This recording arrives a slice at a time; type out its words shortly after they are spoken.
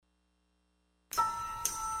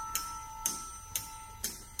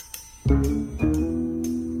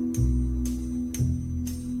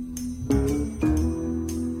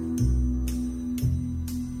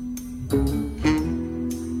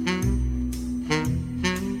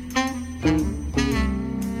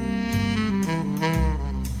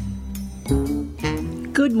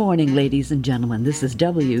Good morning, ladies and gentlemen. This is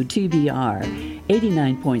WTBR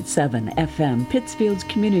 89.7 FM, Pittsfield's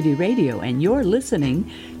Community Radio, and you're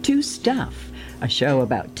listening to Stuff, a show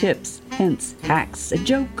about tips, hints, hacks, a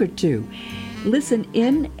joke or two. Listen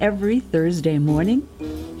in every Thursday morning.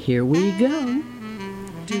 Here we go.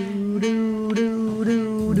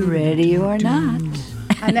 Ready or not.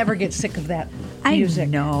 I never get sick of that music.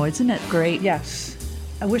 I know, isn't it great? Yes.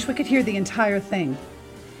 I wish we could hear the entire thing.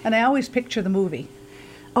 And I always picture the movie.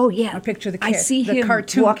 Oh, yeah. I picture I see the him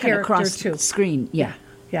cartoon walking character across too. the screen. Yeah.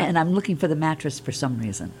 Yeah. And I'm looking for the mattress for some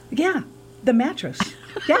reason. Yeah, the mattress.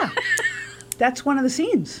 Yeah. That's one of the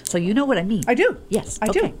scenes. So you know what I mean? I do. Yes. I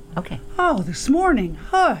okay. do. Okay. Oh, this morning.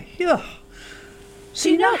 Oh, yeah. So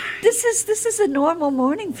you know, this is a normal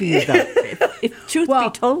morning for you, though, if truth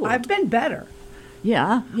be told. I've been better.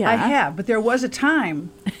 Yeah. I have, but there was a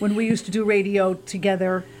time when we used to do radio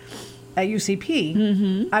together at UCP.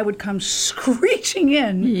 Mm-hmm. I would come screeching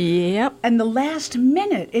in. Yep. And the last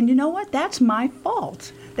minute, and you know what? That's my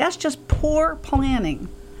fault. That's just poor planning.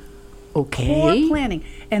 Okay. Poor planning.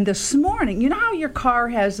 And this morning, you know how your car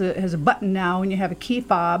has a button now and you have a key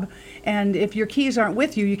fob, and if your keys aren't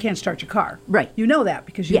with you, you can't start your car. Right. You know that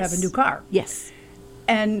because you have a new car. Yes.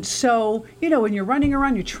 And so, you know, when you're running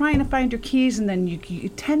around, you're trying to find your keys, and then you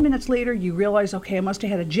 10 minutes later, you realize, okay, I must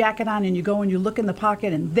have had a jacket on, and you go and you look in the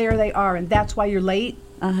pocket, and there they are, and that's why you're late.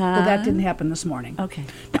 Well, that didn't happen this morning. Okay.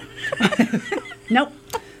 Nope.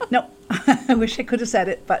 I wish I could have said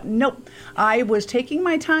it, but nope. I was taking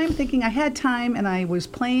my time, thinking I had time, and I was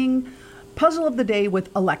playing Puzzle of the Day with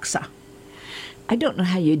Alexa. I don't know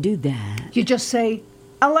how you do that. You just say,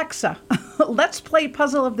 Alexa, let's play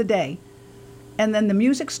Puzzle of the Day. And then the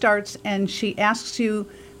music starts, and she asks you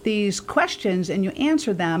these questions, and you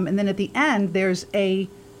answer them. And then at the end, there's a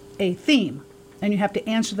theme, and you have to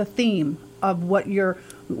answer the theme of what your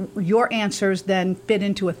answers then fit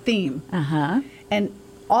into a theme. And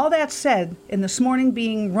all that said, and this morning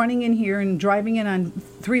being running in here and driving in on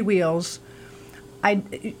three wheels,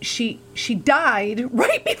 she died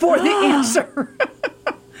right before the answer.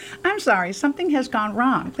 I'm sorry, something has gone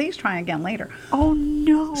wrong. Please try again later. Oh,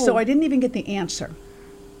 no. So I didn't even get the answer.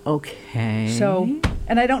 Okay. So,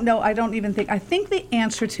 and I don't know, I think the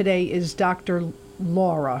answer today is Dr.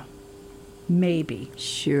 Laura. Maybe.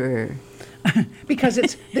 Sure. Because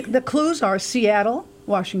it's the clues are Seattle,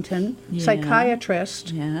 Washington,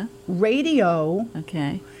 psychiatrist, radio.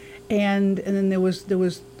 Okay. And then there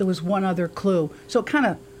was one other clue. So kind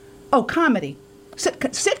of, comedy.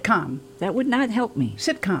 Sitcom. That would not help me.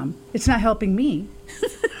 Sitcom. It's not helping me.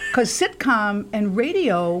 Because sitcom and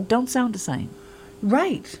radio... don't sound the same.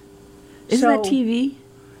 Right. Isn't that TV?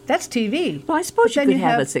 That's TV. Well, I suppose you could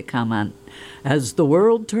have a sitcom on As the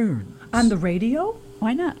World Turns. On the radio?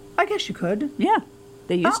 Why not? I guess you could. Yeah,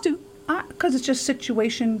 they used to. Because it's just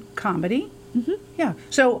situation comedy. Mm-hmm. Yeah.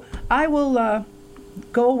 So I will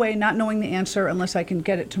go away not knowing the answer unless I can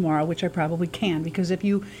get it tomorrow, which I probably can. Because if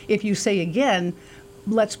you say again,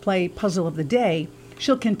 let's play Puzzle of the Day,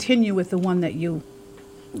 she'll continue with the one that you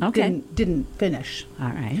didn't finish. All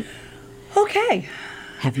right. Okay.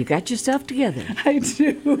 Have you got yourself together? I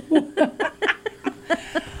do.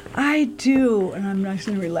 I do, and I'm nice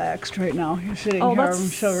and relaxed right now. You're sitting here. That's I'm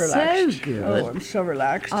so relaxed. So good. Oh, I'm so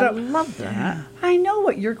relaxed. I love that. I know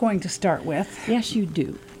what you're going to start with. Yes, you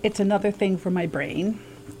do. It's another thing for my brain.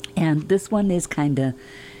 And this one is kind of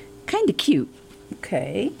cute.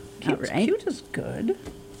 Okay. Cute, All right. Cute is good.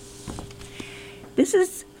 This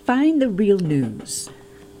is Find the Real News.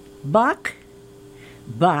 Balked,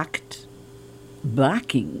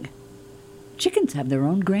 barking. Chickens have their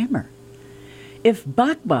own grammar. If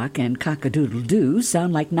bok and cock-a-doodle-doo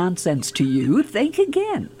sound like nonsense to you, think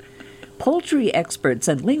again. Poultry experts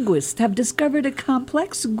and linguists have discovered a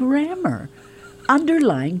complex grammar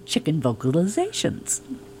underlying chicken vocalizations.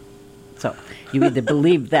 So you either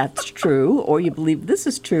believe that's true or you believe this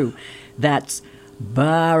is true. That's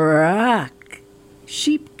Barack.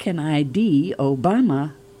 Sheep can ID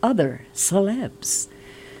Obama, other celebs.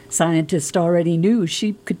 Scientists already knew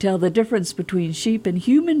sheep could tell the difference between sheep and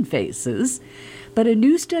human faces, but a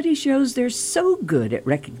new study shows they're so good at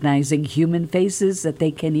recognizing human faces that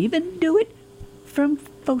they can even do it from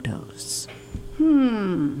photos.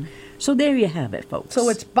 So there you have it, folks. So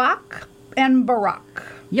it's Bach and Barack.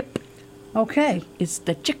 Yep. Okay. It's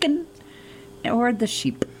the chicken or the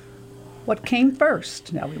sheep. What came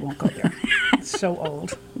first? No, we won't go there. It's so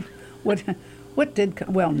old. What did?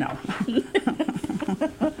 Well, no.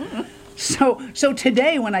 So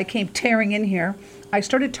today when I came tearing in here, I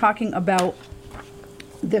started talking about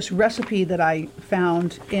this recipe that I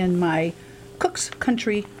found in my Cook's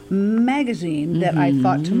Country magazine that I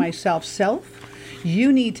thought to myself,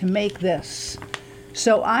 you need to make this.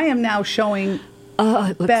 So I am now showing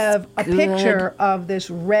Bev a picture of this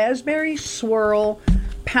raspberry swirl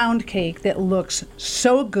pound cake that looks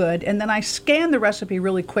so good. And then I scanned the recipe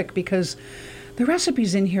really quick because the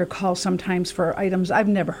recipes in here call sometimes for items I've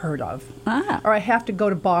never heard of. Or I have to go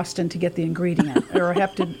to Boston to get the ingredient, or I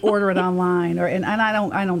have to order it online, and I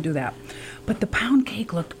don't do that. But the pound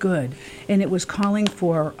cake looked good, and it was calling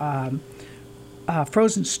for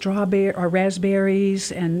frozen strawberry or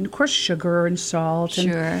raspberries, and of course sugar and salt,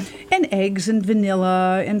 and eggs and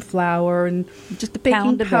vanilla and flour and just a baking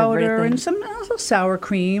pound of powder everything. and some little sour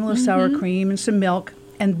cream, and some milk,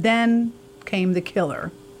 and then came the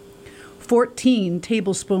killer: 14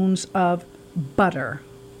 tablespoons of butter.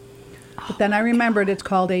 But then I remembered it's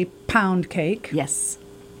called a pound cake. Yes.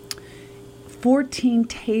 14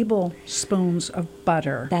 tablespoons of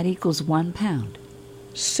butter. That equals 1 pound.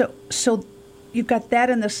 So you've got that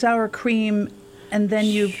and the sour cream, and then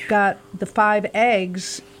you've got the 5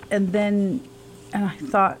 eggs, and I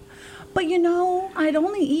thought, but I'd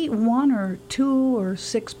only eat 1 or 2 or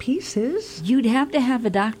 6 pieces. You'd have to have a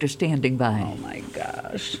doctor standing by Oh my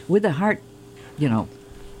gosh. with a heart,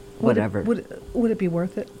 whatever. Would it be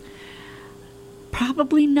worth it?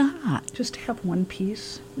 Probably not. Just to have 1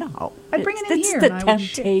 piece? No. I'd bring it in it's here the and I would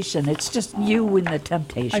temptation. It's just you and the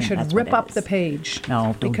temptation. I should That's rip what it up is. the page.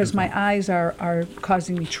 No, don't because do my that. eyes are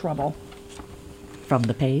causing me trouble. From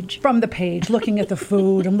the page? From the page, looking at the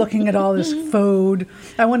food. I'm looking at all this food.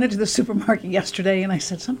 I went into the supermarket yesterday and I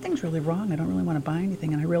said, something's really wrong. I don't really want to buy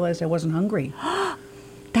anything. And I realized I wasn't hungry.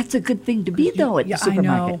 That's a good thing to be, though, at Yeah, the supermarket.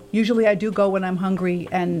 I know. Usually I do go when I'm hungry,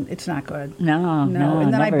 and it's not good. No, And then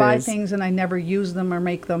I never buy is. things and I never use them or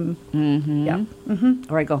make them. Yeah.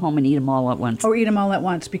 Or I go home and eat them all at once. Or eat them all at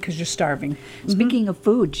once because you're starving. Speaking of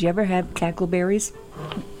food, did you ever have cackleberries?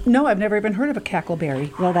 No, I've never even heard of a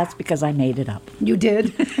cackleberry. Well, that's because I made it up. You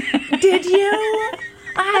did? Did you?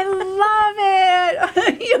 I love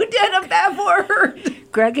it. You did a bad word.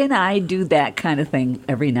 Greg and I do that kind of thing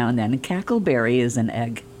every now and then. And cackleberry is an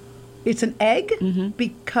egg. It's an egg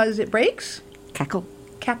because it breaks? Cackle.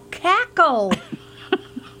 Cackle.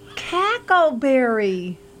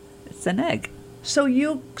 Cackleberry. It's an egg.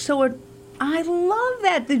 I love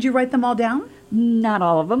that. Did you write them all down? Not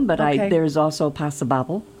all of them, but Okay. there's also pasta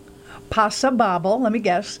bobble. Pasta bobble. Let me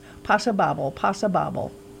guess. Pasta bobble. Pasta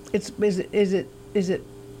bobble. Is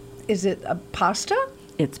it a pasta?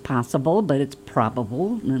 It's possible, but it's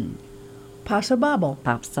probable. And Pasta bobble.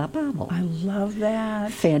 pasta bobble. I love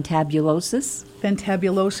that. Fantabulosis.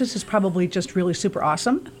 Fantabulosis is probably just really super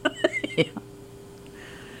awesome. Yeah.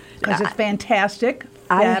 Because it's fantastic,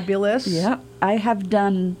 fabulous. Yeah, I have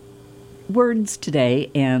done words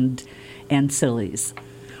today and sillies.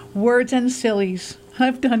 Words and sillies.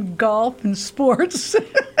 I've done golf and sports.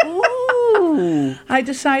 Ooh, I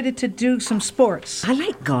decided to do some sports. I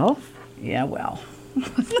like golf. Yeah, well,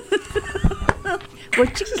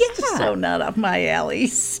 What you get? so not up my alley.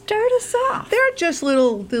 Start us off. They're just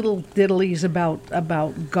little diddlies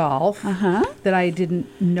about golf that I didn't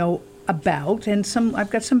know about, and I've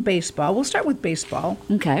got some baseball. We'll start with baseball.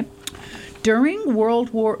 Okay. During we'll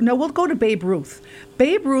go to Babe Ruth.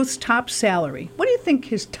 Babe Ruth's top salary. What do you think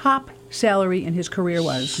his top salary in his career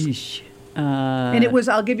was? Sheesh. And it was,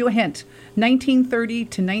 I'll give you a hint, 1930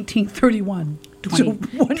 to 1931.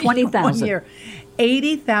 20,000. 1 year.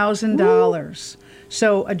 $80,000.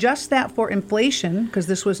 So adjust that for inflation, because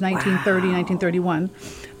this was 1930, 1931.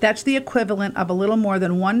 That's the equivalent of a little more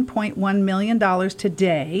than $1.1 million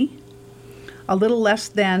today. A little less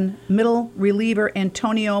than middle reliever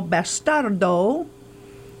Antonio Bastardo,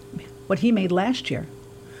 what he made last year.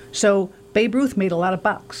 So Babe Ruth made a lot of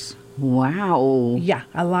bucks. Wow. Yeah,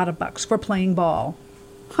 a lot of bucks for playing ball.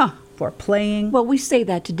 Huh. For playing. Well, we say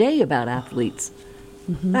that today about athletes.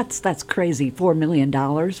 That's crazy. $4 million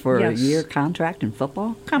for a Yes. year contract in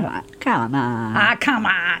football? Come on. Come on. Come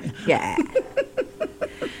on. Yeah.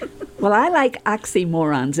 Well, I like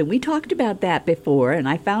oxymorons, and we talked about that before, and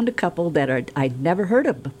I found a couple that I'd never heard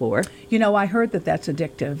of before. You know, I heard that that's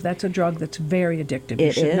addictive. That's a drug that's very addictive. You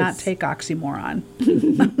It should not is. take oxymoron.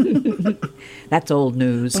 That's old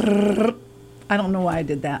news. I don't know why I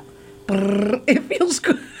did that. It feels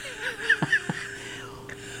good.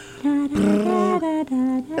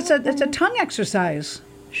 It's a tongue exercise.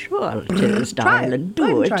 Sure it is, Try it. darling. Go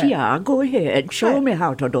ahead Do and it. try it. Yeah, go ahead. Try Show it. me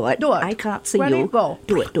how to do it. Do it. I can't see Ready? you. Go.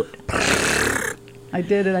 Do it. I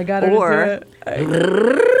did it. I got her Or to do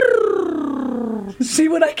it. See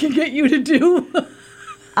what I can get you to do.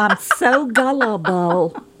 I'm so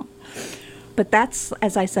gullible. But that's,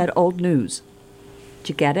 as I said, old news. Did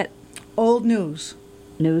you get it? Old news.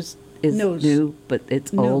 News is News. new, but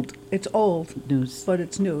it's New. old It's old, news. but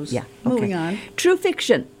it's news. Yeah. Moving okay. on. True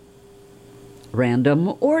fiction.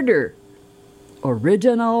 Random order.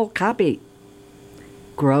 Original copy.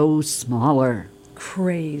 Grow smaller.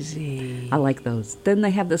 Crazy. I like those. Then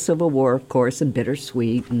they have the Civil War, of course, and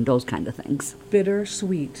bittersweet and those kind of things.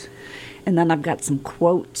 Bittersweet. And then I've got some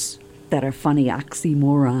quotes that are funny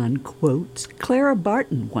oxymoron quotes. Clara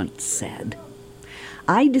Barton once said,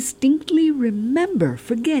 "I distinctly remember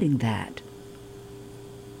forgetting that."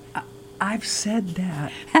 I've said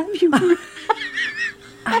that. Have you?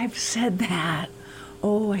 I've said that.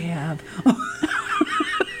 Oh, I have.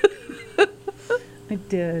 I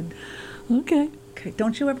did. Okay. Okay.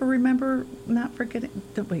 Don't you ever remember not forgetting?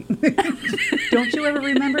 Wait. Don't you ever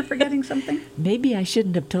remember forgetting something? Maybe I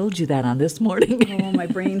shouldn't have told you that on this morning. Oh, my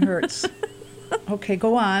brain hurts. Okay,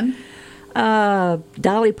 go on.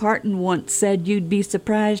 Dolly Parton once said you'd be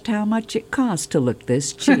surprised how much it costs to look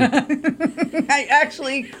this cheap. I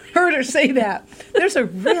actually heard her say that. There's a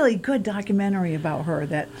really good documentary about her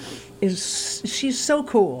that is, she's so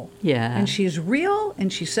cool. Yeah. And she's real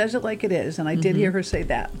and she says it like it is. And I did hear her say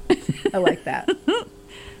that. I like that.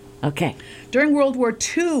 Okay. During World War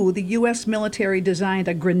II, the U.S. military designed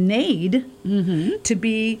a grenade to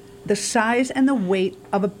be the size and the weight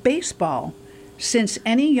of a baseball, since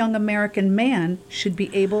any young American man should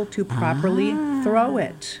be able to properly throw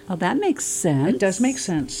it. Oh, that makes sense. It does make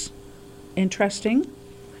sense. Interesting.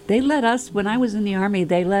 They let us, when I was in the Army,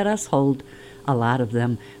 they let us hold a lot of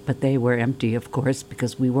them, but they were empty, of course,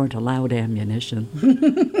 because we weren't allowed ammunition.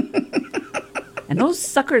 And those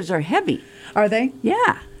suckers are heavy. Are they?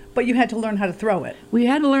 Yeah. But you had to learn how to throw it. We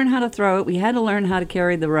had to learn how to throw it. We had to learn how to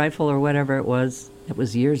carry the rifle or whatever it was. It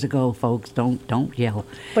was years ago, folks. Don't yell.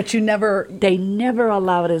 But you never. They never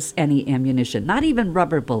allowed us any ammunition, not even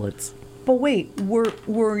rubber bullets. But wait,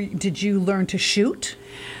 did you learn to shoot?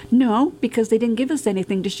 No, because they didn't give us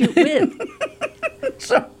anything to shoot with.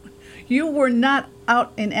 So you were not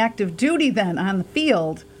out in active duty then on the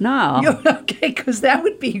field. No. Okay, because that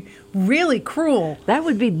would be really cruel. That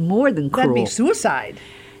would be more than cruel. That'd be suicide.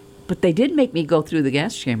 But they did make me go through the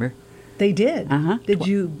gas chamber. They did. Uh-huh. Did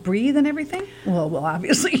you breathe and everything? Well,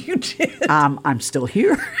 obviously you did. I'm still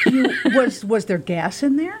here. Was there gas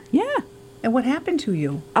in there? Yeah. And what happened to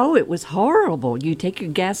you? Oh, it was horrible. You take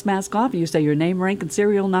your gas mask off, you say your name, rank, and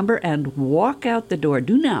serial number, and walk out the door.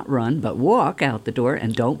 Do not run, but walk out the door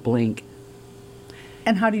and don't blink.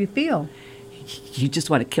 And how do you feel? You just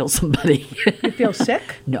want to kill somebody. You feel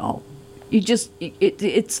sick? No.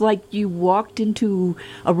 It's like you walked into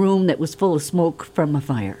a room that was full of smoke from a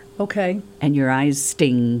fire. Okay. And your eyes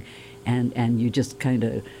sting, and you just kind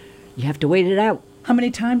of, you have to wait it out. How many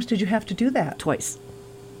times did you have to do that? Twice.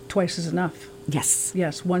 Twice is enough. Yes.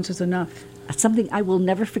 Yes, once is enough. That's something I will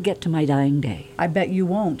never forget to my dying day. I bet you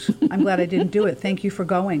won't. I'm glad I didn't do it. Thank you for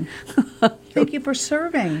going. Thank you for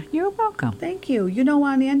serving. You're welcome. Thank you. You know,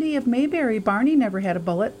 on Andy of Mayberry, Barney never had a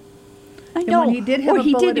bullet. I And know. when he did have or a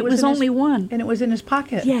he bullet, did. It was in only his, one. And it was in his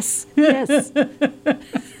pocket. Yes. Yes.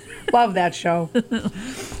 Love that show.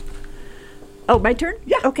 Oh, my turn?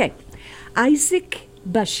 Yeah. Okay. Isaac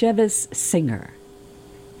Bashevis Singer,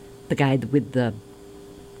 the guy with the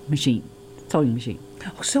machine, sewing machine,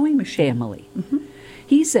 Oh, sewing machine. family.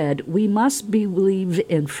 He said, "We must believe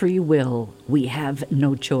in free will. We have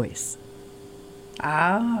no choice."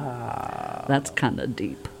 Ah. That's kind of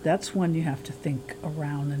deep. That's one you have to think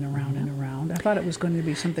around and around and around. I thought it was going to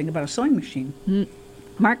be something about a sewing machine.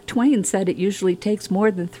 Mark Twain said it usually takes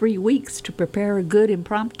more than 3 weeks to prepare a good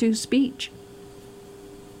impromptu speech.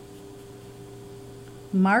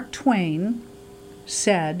 Mark Twain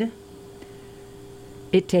said,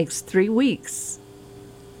 It takes 3 weeks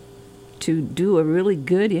to do a really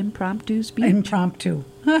good impromptu speech. impromptu.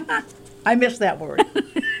 I missed that word.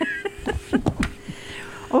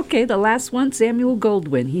 Okay, the last one, Samuel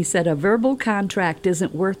Goldwyn. He said, a verbal contract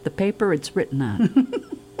isn't worth the paper it's written on.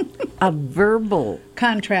 A verbal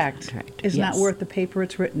Contract is not yes. worth the paper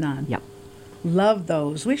it's written on. Yep. Love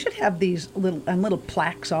those. We should have these little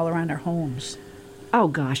plaques all around our homes. Oh,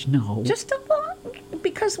 gosh, no. Just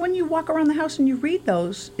because when you walk around the house and you read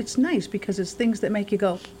those, it's nice because it's things that make you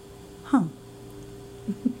go, huh.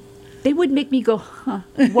 They would make me go, huh,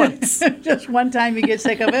 once. Just one time you get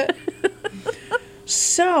sick of it.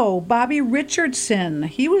 So, Bobby Richardson,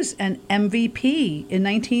 he was an MVP in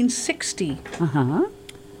 1960. Uh-huh.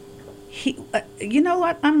 You know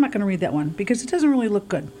what? I'm not going to read that one because it doesn't really look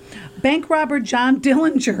good. Bank robber John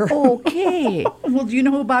Dillinger. Okay. Well, do you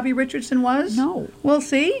know who Bobby Richardson was? No. Well,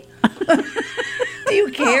 see? Do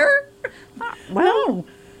you care? Well, No.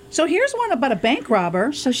 So here's one about a bank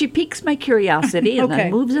robber. so she piques my curiosity and Okay.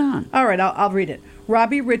 then moves on. All right, I'll read it.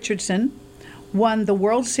 Robbie Richardson won the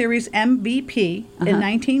World Series MVP in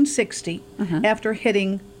 1960 after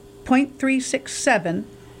hitting .367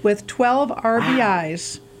 with 12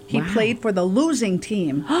 RBIs. He Wow. played for the losing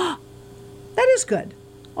team. That is good.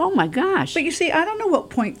 Oh my gosh. But you see, I don't know what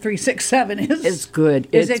 .367 is. It's good.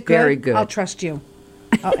 Is It's it very good. I'll trust you.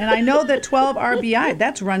 And I know that 12 RBI,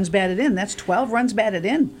 that's runs batted in. That's 12 runs batted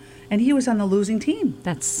in. And he was on the losing team.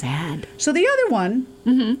 That's sad. So the other one,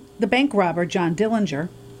 the bank robber, John Dillinger,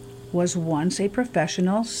 was once a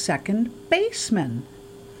professional second baseman,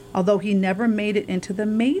 although he never made it into the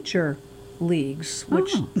major leagues,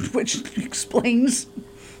 which Oh. which explains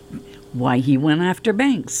Why he went after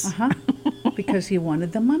banks. because he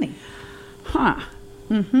wanted the money. Huh.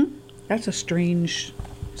 That's a strange.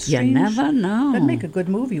 You never know. That'd make a good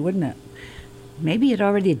movie, wouldn't it? Maybe it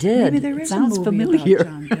already did. Maybe there It is sounds a movie familiar.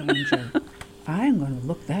 about John Dillinger. I'm going to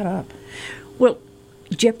look that up. Well,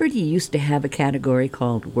 Jeopardy used to have a category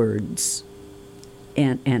called words,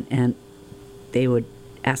 and they would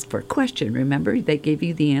ask for a question. Remember, they gave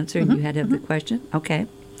you the answer, and you had to have the question. Okay.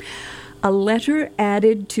 A letter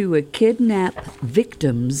added to a kidnapped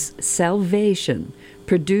victim's salvation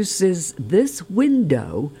produces this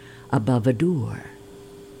window above a door.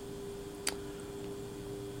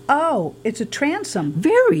 Oh, it's a transom.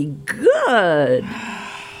 Very good.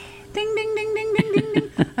 Ding, ding, ding, ding, ding, ding,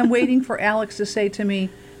 ding. I'm waiting for Alex to say to me,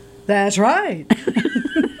 "That's right."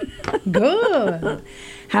 Good.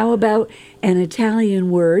 How about an Italian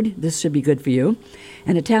word? This should be good for you.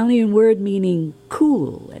 An Italian word meaning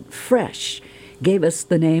cool and fresh gave us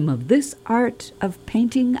the name of this art of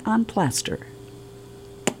painting on plaster.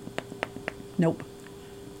 Nope.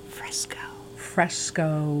 Fresco.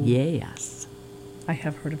 Fresco. Yes. I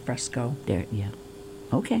have heard of fresco. There, yeah.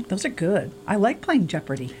 Okay. Those are good. I like playing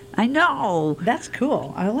Jeopardy. I know. That's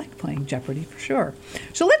cool. I like playing Jeopardy for sure.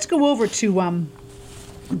 So let's go over to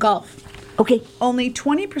golf. Okay. Only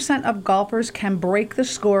 20% of golfers can break the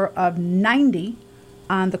score of 90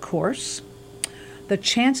 on the course. The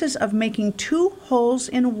chances of making 2 holes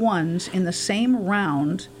in ones in the same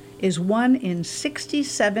round is 1 in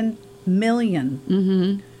 67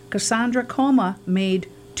 million. Cassandra Coma made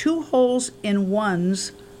 2 holes in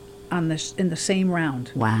ones in the same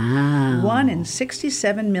round. Wow. 1 in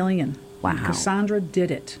 67 million. Wow. Cassandra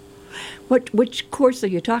did it. Which course are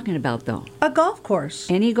you talking about, though? A golf course.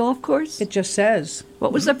 Any golf course? It just says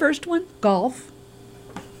What was the first one? golf.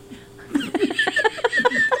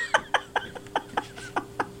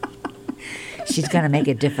 She's going to make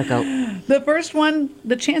it difficult. The first one,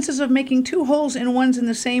 the chances of making 2 holes in ones in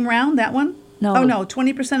the same round, that one? No. Oh, no.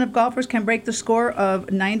 20% of golfers can break the score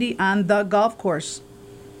of 90 on the golf course.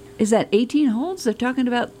 Is that 18 holes they're talking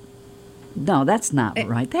about? No, that's not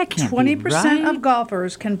right. That can't 20% be right. of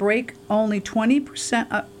golfers can break, only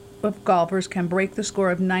 20% of golfers can break the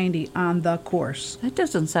score of 90 on the course. That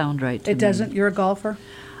doesn't sound right to It me. doesn't? You're a golfer?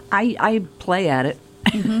 I play at it,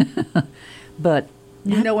 but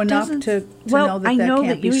You that know enough doesn't- to well, know that I that know can't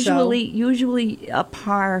that be so. usually a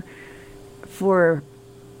par for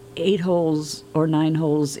 8 holes or 9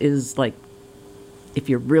 holes is like, if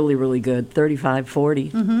you're really, really good, 35, 40.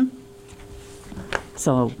 Mm-hmm.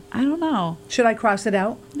 So I don't know. Should I cross it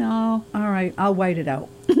out? No. All right, I'll white it out.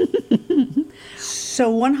 So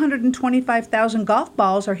 125,000 golf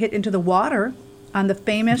balls are hit into the water on the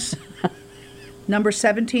famous number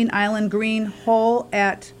 17 Island Green hole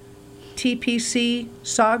at TPC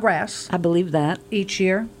Sawgrass I believe that. each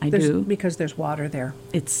year. I do. Because there's water there.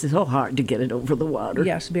 It's so hard to get it over the water.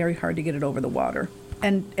 Yes, very hard to get it over the water.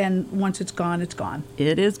 And once it's gone, it's gone.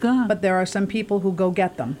 It is gone. But there are some people who go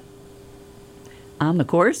get them. On the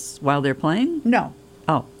course while they're playing? No,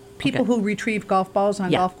 Oh. people okay. who retrieve golf balls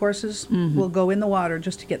on Yeah. golf courses will go in the water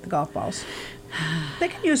just to get the golf balls. They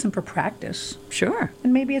can use them for practice. Sure.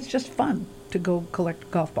 And maybe it's just fun to go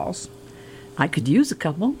collect golf balls. I could use a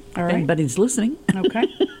couple. All if right. anybody's listening. Okay.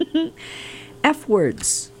 F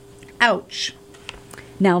words. Ouch.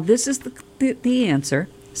 Now, this is the answer.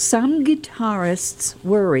 Some guitarists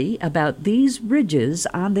worry about these ridges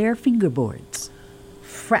on their fingerboards.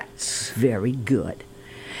 Frets. Very good.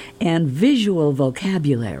 And visual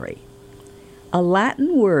vocabulary. A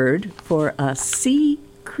Latin word for a sea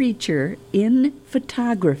creature in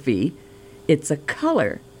photography. It's a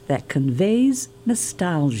color that conveys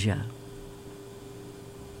nostalgia.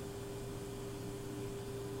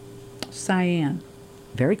 Cyan.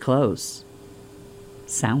 Very close.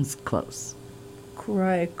 Sounds close.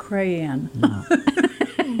 Crayon.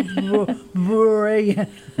 No. Crayon.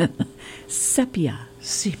 Sepia.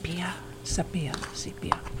 Sepia.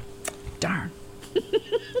 Darn.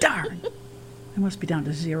 Darn. I must be down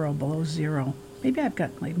to zero, below zero. Maybe I've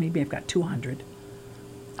got 200.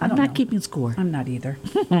 I I'm don't not know. keeping score. I'm not either.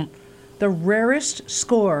 The rarest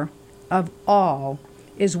score of all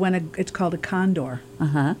is when it's called a condor.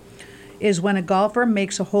 Uh-huh. Is when a golfer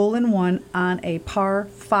makes a hole-in-one on a par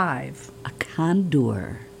 5. A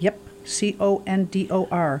condor. Yep,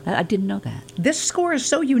 Condor. I didn't know that. This score is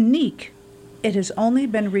so unique, it has only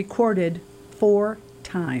been recorded 4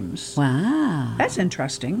 times. Wow. That's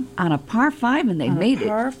interesting. On a par 5 and they On made a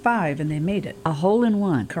par 5, and they made it. a hole in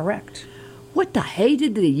one. Correct. What the hay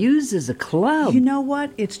did they use as a club? You know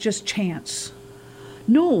what? It's just chance.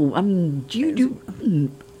 No,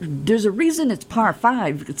 there's a reason it's par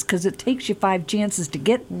 5. It's because it takes you 5 chances to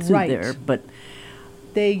get to Right. there. But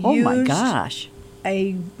They oh used my gosh,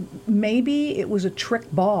 maybe it was a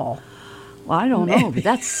trick ball, well, I don't know. But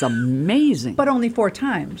that's amazing. but only 4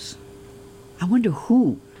 times. I wonder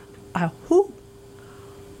who. Who?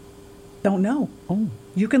 Don't know. Oh,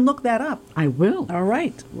 You can look that up. I will. All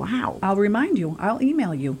right. Wow. I'll remind you. I'll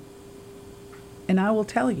email you. And I will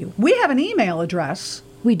tell you. We have an email address.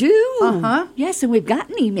 We do. Uh-huh. Yes, and we've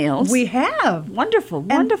gotten emails. We have. wonderful, And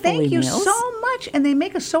wonderful thank you emails. so much. And they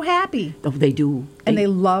make us so happy. Oh, they do. And they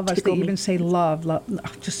love us. They tickle me. even say love.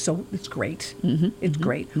 Just so, it's great. It's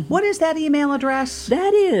great. What is that email address?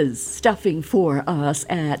 That is stuffing for us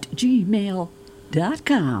at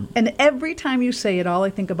gmail.com. And every time you say it, all I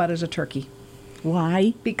think about is a turkey.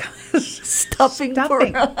 Why? Because Stuffing for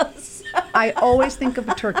us. I always think of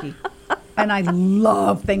a turkey. And I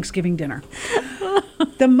love Thanksgiving dinner.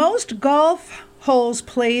 The most golf holes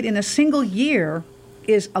played in a single year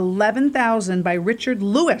is 11,000 by Richard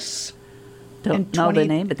Lewis in Don't know the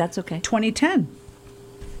name, but that's okay. 2010.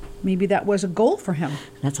 Maybe that was a goal for him.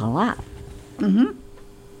 That's a lot.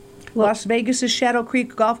 Las Vegas's Shadow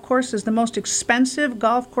Creek Golf Course is the most expensive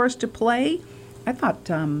golf course to play. I thought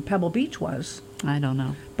Pebble Beach was, I don't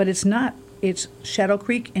know. but it's not. It's Shadow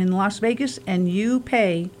Creek in Las Vegas, and you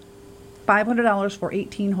pay $500 for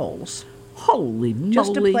 18 holes Holy moly.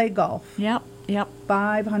 just to play golf. Yep, yep.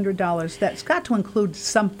 $500. That's got to include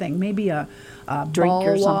something, maybe a Drink ball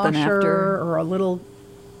or something washer after. or a little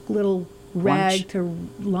rag Lunch. to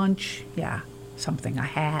lunch. Yeah, something, a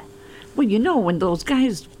hat. Well, you know, when those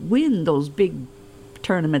guys win those big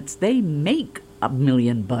tournaments, they make $1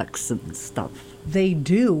 million and stuff. They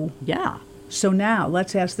do. Yeah. So now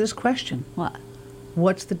let's ask this question. What?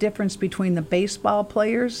 What's the difference between the baseball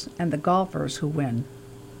players and the golfers who win?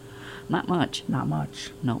 Not much. Not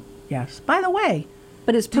much. No. Yes. By the way,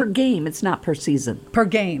 But it's per game, it's not per season. per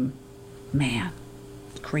game. Man,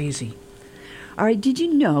 it's crazy. All right, did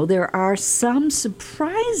you know there are some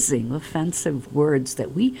surprising offensive words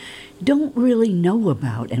that we don't really know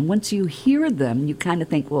about? And once you hear them, you kind of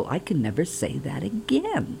think, well, I can never say that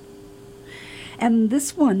again. And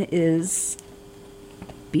this one is,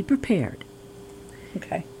 be prepared,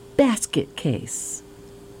 Okay. basket case.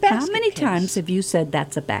 How Basket many case. times have you said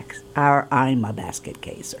that's or I'm a basket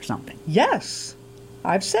case or something? Yes,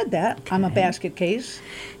 I've said that. I'm a Okay. basket case.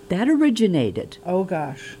 That originated Oh,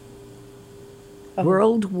 gosh. Oh.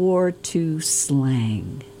 World War II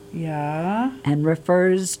slang Yeah. and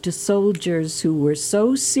refers to soldiers who were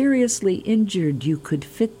so seriously injured you could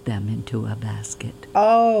fit them into a basket.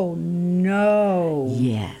 Oh, no.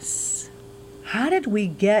 Yes. How did we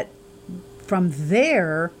get from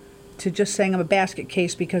there to just saying I'm a basket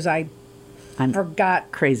case because I I'm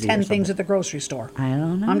forgot crazy or 10 things something. at the grocery store? I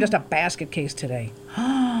don't know. I'm just a basket case today.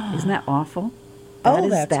 Isn't that awful? Oh,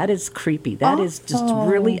 that's- that is creepy. That is just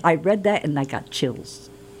really, I read that and I got chills.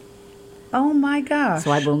 Oh, my gosh.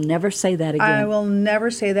 So I will never say that again. I will never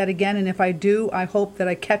say that again, and if I do, I hope that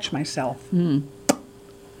I catch myself.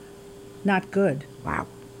 Not good. Wow.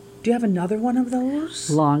 Do you have another one of those?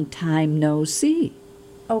 Long time no see.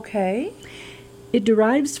 Okay. It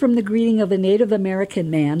derives from the greeting of a Native American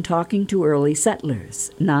man talking to early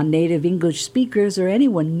settlers. Non-native English speakers or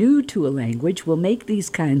anyone new to a language will make these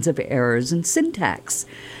kinds of errors in syntax.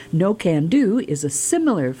 No can do is a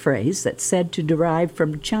similar phrase that's said to derive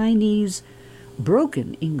from Chinese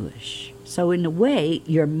broken English. So in a way,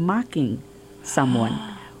 you're mocking someone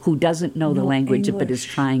who doesn't know the No language but is English.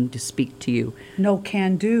 trying to speak to you. No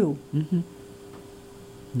can do.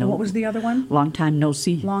 No, What was the other one? long time no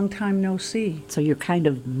see. Long time no see. So you're kind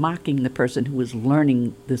of mocking the person who is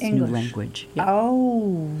learning this English. new language. Yeah.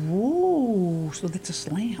 Oh, ooh, so that's a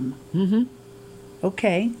slam. Mm-hmm.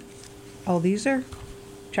 Okay. Oh, these are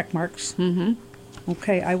check marks. Mm-hmm.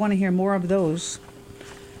 Okay, I want to hear more of those.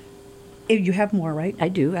 If you have more, right? I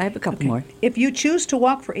do. I have a couple more. If you choose to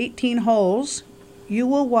walk for 18 holes, you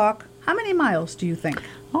will walk how many miles do you think?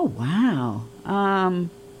 Oh, wow.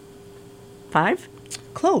 5?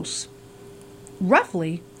 Close.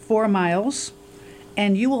 Roughly 4 miles,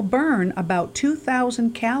 and you will burn about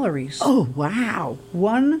 2,000 calories. Oh, wow.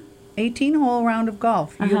 One 18-hole round of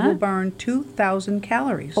golf, you will burn 2,000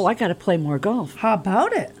 calories. Oh, I got to play more golf. How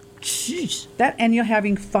about it? Jeez. And you're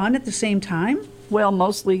having fun at the same time? Well,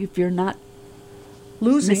 mostly if you're not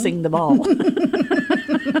Losing. missing the ball.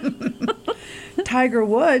 Tiger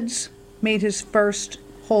Woods made his first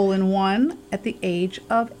hole-in-one at the age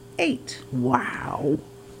of 8. Wow.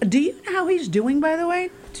 Do you know how he's doing, by the way?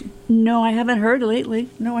 No, I haven't heard lately.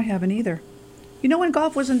 No, I haven't either. You know when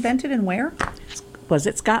golf was invented and where? Was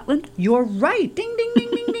it Scotland? You're right. Ding, ding, ding,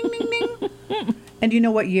 ding, ding, ding, ding. And do you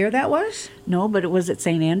know what year that was? No, but it was at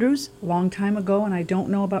St. Andrews? A long time ago, and I don't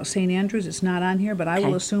know about St. Andrews. It's not on here, but I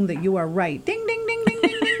will assume that you are right. Ding, ding, ding, ding,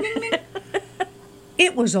 ding, ding, ding, ding.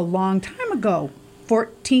 It was a long time ago.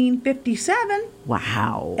 1457.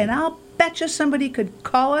 Wow. And I'll bet you somebody could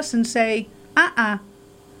call us and say,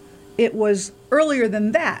 it was earlier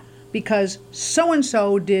than that because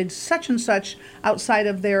so-and-so did such and such outside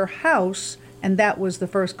of their house, and that was the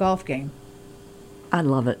first golf game. I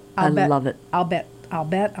love it. I love it. I'll bet.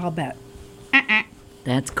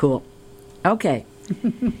 That's cool. Okay.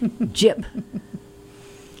 Gyp.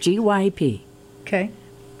 GYP. Okay.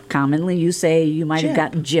 Commonly you say you might have Gyp.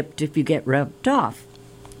 gotten gypped if you get rubbed off.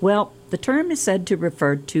 Well, the term is said to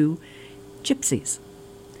refer to gypsies.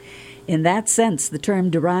 In that sense, the term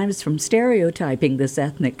derives from stereotyping this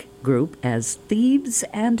ethnic group as thieves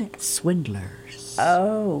and swindlers.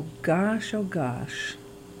 Oh, gosh, oh, gosh.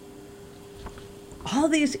 All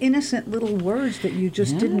these innocent little words that you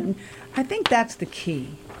just didn't... I think that's the key.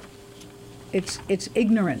 It's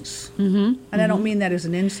ignorance. And I don't mean that as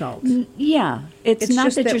an insult. Yeah, it's not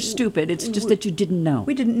just that that you're stupid, it's just that you didn't know.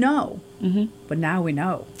 We didn't know. But now we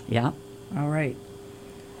know. Yeah. All right.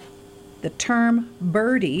 The term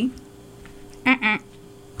birdie...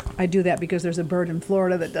 I do that because there's a bird in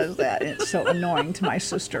Florida that does that. It's so annoying to my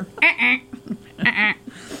sister.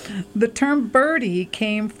 The term birdie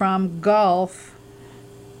came from golfer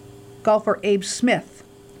Abe Smith,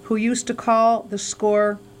 who used to call the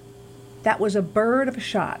score, that was a bird of a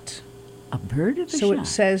shot. A bird of a So shot. it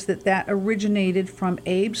says that originated from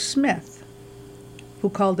Abe Smith, who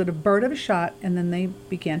called it a bird of a shot, and then they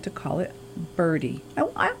began to call it birdie.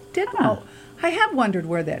 I did know. I have wondered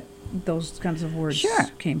where those kinds of words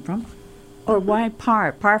came from. Or why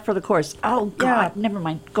par? Par for the course. Oh, God, never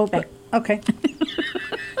mind. Go back. Okay.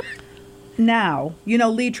 Now, you know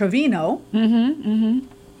Lee Trevino.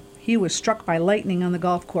 He was struck by lightning on the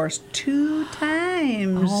golf course 2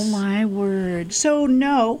 times. Oh, my word. So,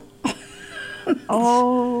 no.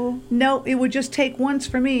 Oh. No, it would just take once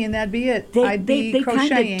for me, and that'd be it. They I'd be kind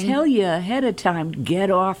crocheting. of tell you ahead of time,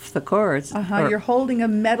 get off the course. You're holding a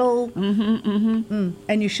metal, and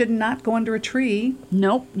you should not go under a tree.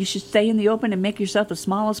 Nope, you should stay in the open and make yourself as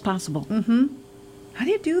small as possible. How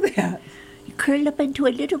do you do that? You curl up into a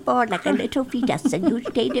little ball like a little fetus, and you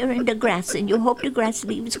stay there in the grass, and you hope the grass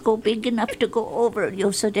leaves go big enough to go over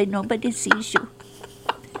you so that nobody sees you.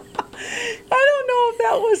 I don't know if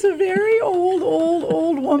that was a very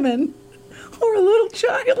old woman or a little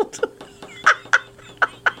child.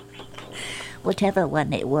 Whatever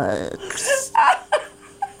one it works.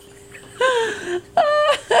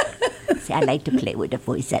 See, I like to play with the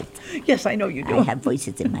voices. Yes, I know you do. I have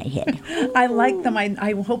voices in my head. I like them.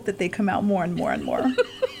 I hope that they come out more and more and more.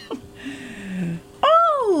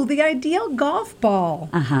 Oh, the ideal golf ball.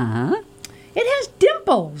 Uh-huh. It has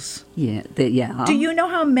dimples. Yeah. Do you know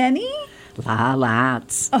how many?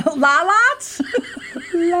 Lots. La-lots?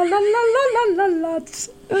 La-la-la-la-la-lots.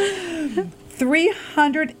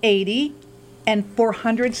 380 and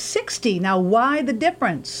 460. Now, why the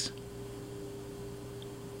difference?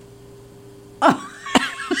 Oh,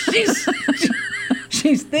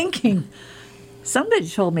 she's thinking. Somebody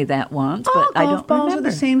told me that once, but All I golf don't balls remember.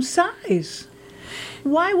 are the same size.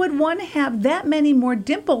 Why would one have that many more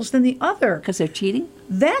dimples than the other? Because they're cheating?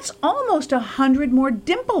 That's almost 100 more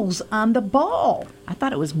dimples on the ball. I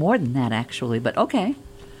thought it was more than that, actually, but okay.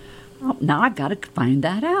 Oh, now I've got to find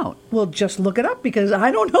that out. Well, just look it up because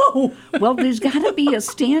I don't know. Well, there's got to be a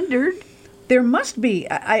standard. There must be.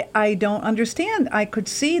 I don't understand. I could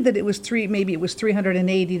see that it was maybe it was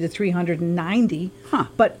 380 to 390. Huh.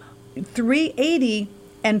 But 380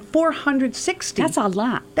 and 460. That's a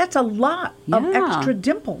lot. That's a lot of Yeah. extra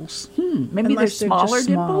dimples. Maybe Unless they're just smaller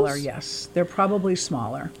smaller, dimples? yes. They're probably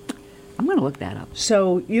smaller. I'm going to look that up.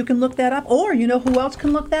 So you can look that up, or you know who else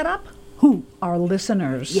can look that up? Who? Our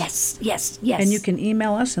listeners. Yes. And you can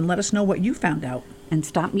email us and let us know what you found out. And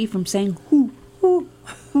stop me from saying who.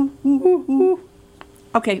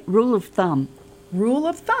 Okay, rule of thumb. Rule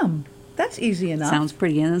of thumb. That's easy enough. Sounds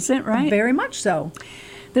pretty innocent, right? Very much so.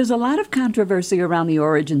 There's a lot of controversy around the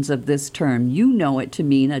origins of this term. You know it to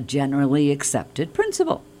mean a generally accepted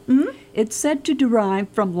principle. Mm-hmm. It's said to derive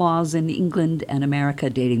from laws in England and America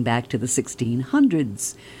dating back to the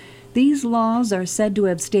 1600s. These laws are said to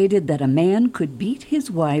have stated that a man could beat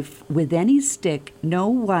his wife with any stick no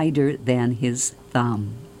wider than his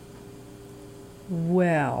thumb.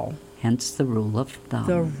 Well, hence the rule of thumb.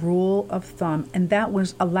 The rule of thumb. And that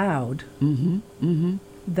was allowed. Mm-hmm. Mm-hmm.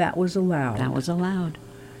 That was allowed. That was allowed.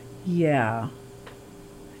 Yeah.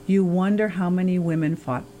 You wonder how many women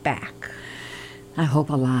fought back. I hope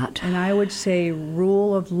a lot. And I would say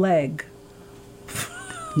rule of leg.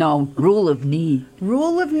 No, rule of knee.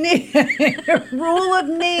 Rule of knee. Rule of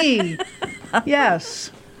knee.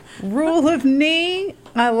 Yes. Rule of knee.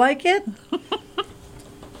 I like it.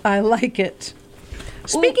 I like it.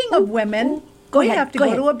 Speaking of women, we have to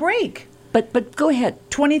go to a break. But go ahead.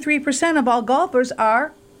 23% of all golfers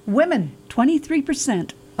are women.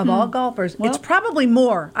 23% of all golfers. Well, it's probably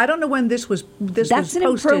more. I don't know when this was posted. That's an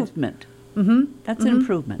improvement. Mm-hmm. That's an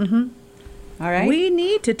improvement. Mm-hmm. All right. We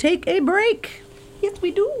need to take a break. Yes,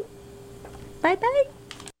 we do. Bye-bye.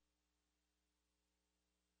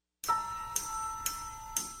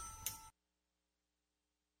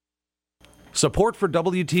 Support for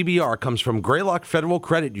WTBR comes from Greylock Federal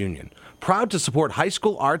Credit Union, proud to support high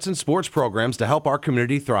school arts and sports programs to help our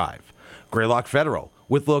community thrive. Greylock Federal,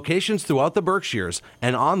 with locations throughout the Berkshires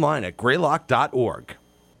and online at greylock.org.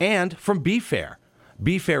 And from BeFair.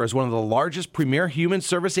 BeFair is one of the largest premier human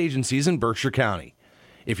service agencies in Berkshire County.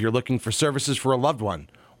 If you're looking for services for a loved one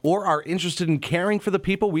or are interested in caring for the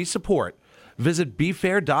people we support, visit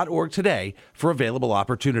befair.org today for available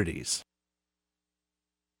opportunities.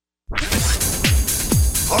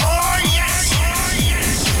 Oh, yes!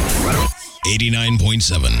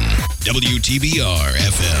 89.7 WTBR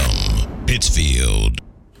FM, Pittsfield.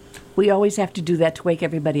 We always have to do that to wake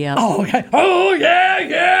everybody up. Oh, okay. Oh,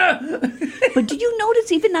 yeah. But did you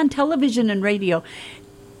notice even on television and radio,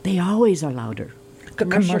 they always are louder.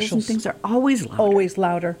 Commercials and things are always louder. Always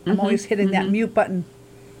louder. I'm always hitting that mute button.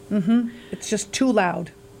 It's just too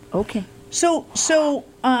loud. Okay. So,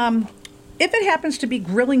 if it happens to be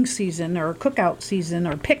grilling season or cookout season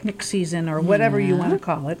or picnic season or whatever you want to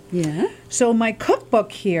call it. Yeah. So my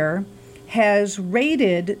cookbook here has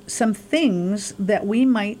rated some things that we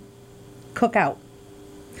might cook out.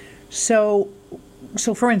 So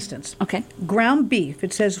for instance, okay, ground beef.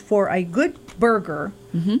 It says for a good burger,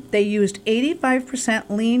 they used 85%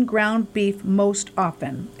 lean ground beef most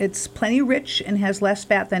often. It's plenty rich and has less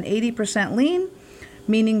fat than 80% lean,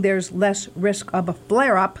 meaning there's less risk of a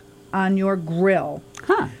flare-up on your grill.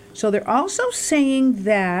 Huh. So they're also saying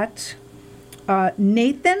that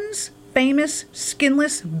Nathan's famous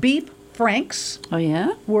skinless beef franks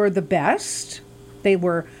were the best. They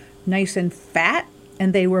were nice and fat,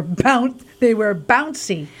 and they were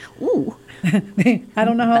bouncy. Ooh. I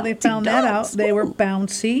don't know how they found that out. dogs. They were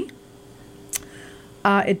bouncy.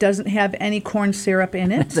 It doesn't have any corn syrup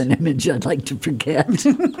in it. That's an image I'd like to forget.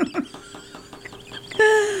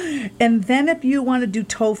 And then if you want to do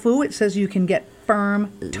tofu, it says you can get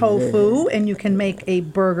firm tofu, and you can make a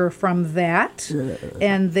burger from that.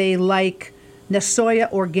 And they like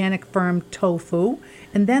Nasoya organic firm tofu.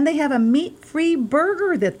 And then they have a meat-free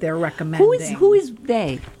burger that they're recommending. Who is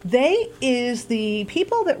they? They is the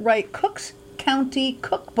people that write Cook's County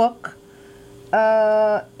Cookbook,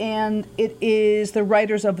 and it is the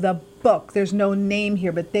writers of the book. There's no name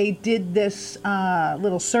here, but they did this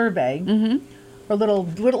little survey, or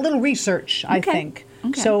little research, I think.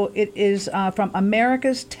 Okay. So it is from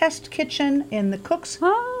America's Test Kitchen in the Cook's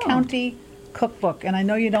County Cookbook. And I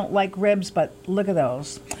know you don't like ribs, but look at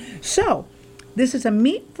those. So this is a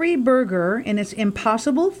meat-free burger, and it's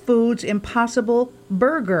Impossible Foods Impossible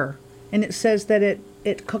Burger. And it says that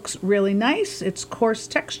it cooks really nice. It's coarse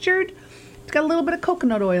textured. It's got a little bit of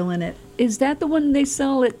coconut oil in it. Is that the one they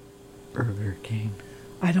sell at Burger King?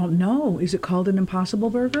 I don't know. Is it called an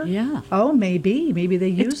Impossible Burger? Yeah. Oh, maybe. Maybe they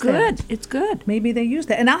use that. It's good. It's good. Maybe they use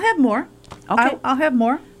that. And I'll have more. Okay. I'll have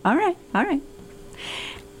more. All right.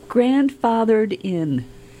 Grandfathered in.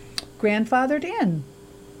 Grandfathered in.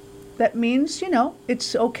 That means,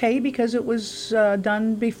 it's okay because it was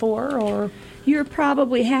done before, or... You're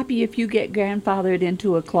probably happy if you get grandfathered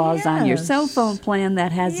into a clause on your cell phone plan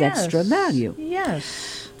that has extra value.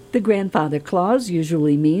 Yes. The grandfather clause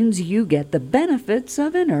usually means you get the benefits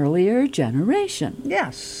of an earlier generation.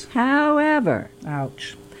 Yes. However,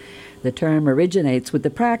 Ouch. the term originates with the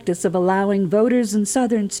practice of allowing voters in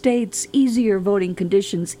southern states easier voting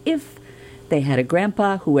conditions if they had a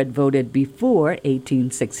grandpa who had voted before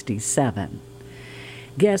 1867.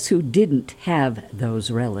 Guess who didn't have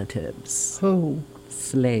those relatives? Who?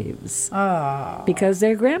 Slaves. Ah. Because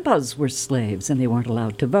their grandpas were slaves and they weren't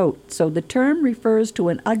allowed to vote. So the term refers to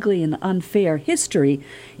an ugly and unfair history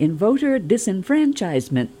in voter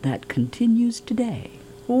disenfranchisement that continues today.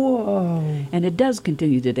 Whoa. And it does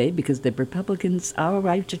continue today because the Republicans, oh,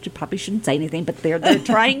 I probably shouldn't say anything, but they're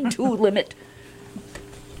trying to limit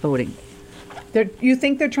voting. You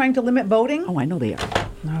think they're trying to limit voting? Oh, I know they are.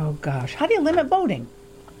 Oh, gosh. How do you limit voting?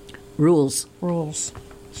 Rules. Rules.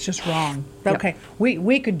 It's just wrong. Yep. Okay.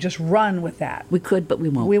 We could just run with that. We could, but we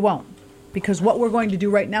won't. We won't. Because what we're going to do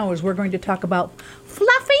right now is we're going to talk about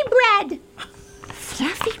Fluffy bread.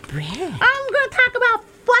 Fluffy bread. I'm going to talk about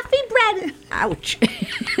fluffy bread. Ouch.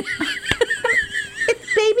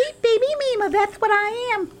 It's baby Mima. That's what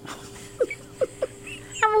I am.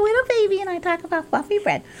 I'm a little baby and I talk about fluffy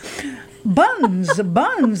bread. buns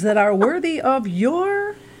that are worthy of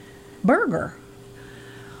your burger.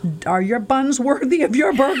 Are your buns worthy of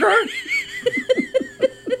your burger?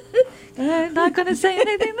 I'm not going to say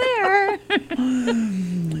anything there.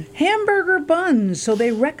 Hamburger buns. So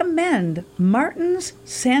they recommend Martin's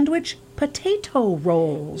Sandwich Potato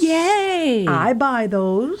Rolls. Yay. I buy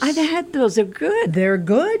those. I've had those. They're good. They're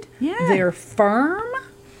good. Yeah. They're firm.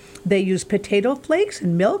 They use potato flakes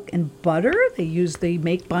and milk and butter. They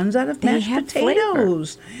make buns out of They mashed have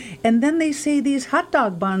potatoes. And then they say these hot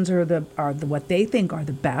dog buns are the what they think are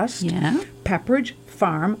the best. Yeah. Pepperidge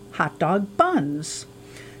Farm hot dog buns.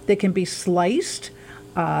 They can be sliced.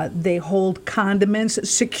 They hold condiments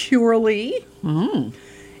securely.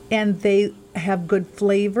 And they have good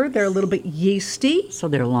flavor. They're a little bit yeasty. So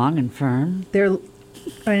they're long and firm.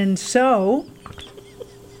 And so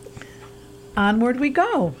onward we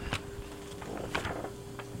go.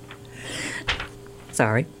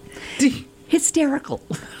 Sorry. Hysterical.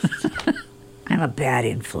 I'm a bad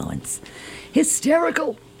influence.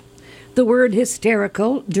 Hysterical. The word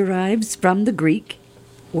hysterical derives from the Greek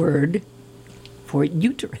word for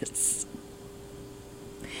uterus.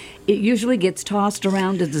 It usually gets tossed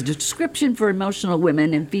around as a description for emotional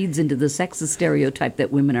women and feeds into the sexist stereotype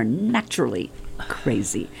that women are naturally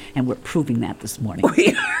crazy. And we're proving that this morning.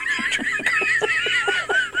 We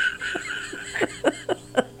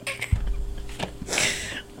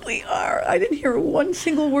are. I didn't hear one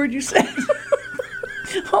single word you said.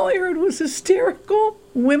 All I heard was hysterical,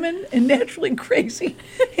 women, and naturally crazy.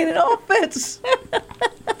 And it all fits.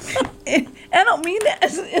 And I don't mean that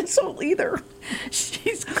as an insult either.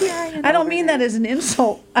 She's crying. I don't mean that as an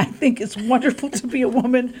insult. I think it's wonderful to be a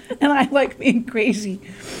woman, and I like being crazy.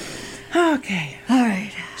 Okay. All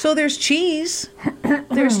right. So there's cheese.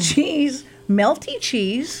 There's cheese. Melty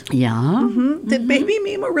cheese. Yeah. Did Baby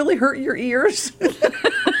Mima really hurt your ears?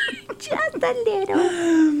 Just a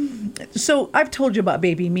little. So I've told you about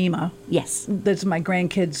Baby Mima. Yes. That's my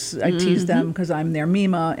grandkids. I tease them because I'm their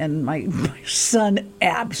Mima, and my son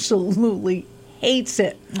absolutely hates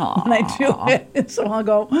it when I do it. And so I'll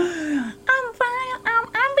go, I'm fine,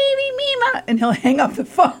 I'm Baby Mima, and he'll hang up the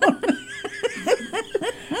phone.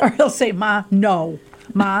 Or he'll say, Ma, no.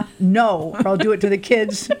 Ma, no. Or I'll do it to the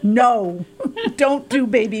kids. No, don't do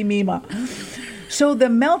Baby Mima. So the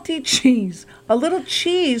melty cheese, a little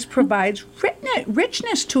cheese provides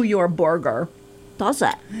richness to your burger. Does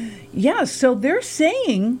it? Yeah, so they're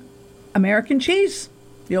saying American cheese,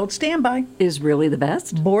 the old standby, Is really the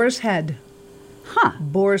best? Boar's Head. Huh.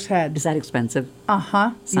 Boar's Head. Is that expensive?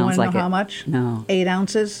 Uh-huh. You Sounds want to like know it. how much? No. 8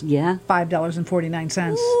 ounces? Yeah.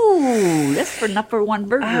 $5.49. Ooh, that's for enough for one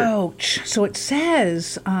burger. Ouch. So it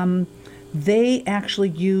says they actually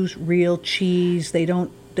use real cheese. They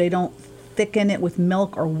don't thicken it with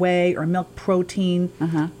milk or whey or milk protein.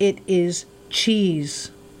 It is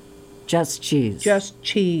cheese. Just cheese. Just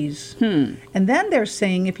cheese. And then they're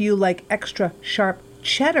saying if you like extra sharp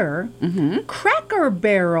cheddar, Cracker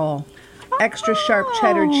Barrel extra sharp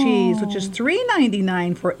cheddar cheese, which is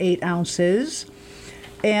 $3.99 for 8 ounces.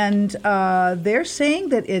 And they're saying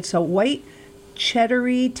that it's a white,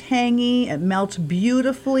 cheddary, tangy. It melts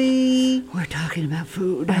beautifully. We're talking about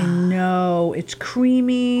food. I know. It's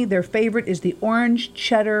creamy. Their favorite is the orange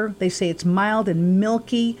cheddar. They say it's mild and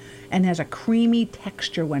milky and has a creamy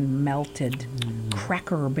texture when melted.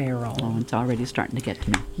 Cracker Barrel. Oh, it's already starting to get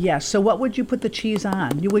to me. Yes. So what would you put the cheese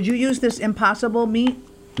on? Would you use this Impossible meat?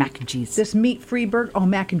 Mac and cheese. This meat-free burger? Oh,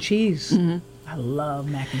 mac and cheese. I love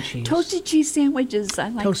mac and cheese. Toasted cheese sandwiches. I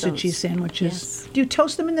like Toasted those. cheese sandwiches. Yes. Do you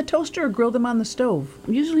toast them in the toaster or grill them on the stove?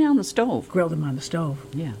 Usually on the stove. Grill them on the stove.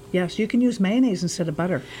 Yeah. Yes, you can use mayonnaise instead of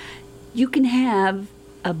butter. You can have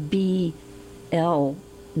a BL.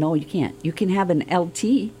 No, you can't. You can have an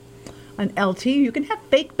LT. An LT, you can have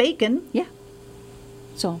fake bacon. Yeah.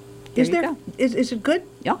 So there you go. Is it good?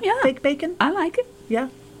 Oh yeah. Fake bacon? I like it. Yeah.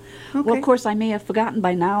 Okay. Well, of course, I may have forgotten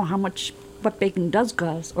by now what bacon does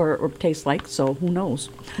cost or taste like. So who knows?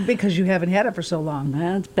 Because you haven't had it for so long.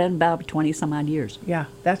 Well, it's been about 20 some odd years. Yeah,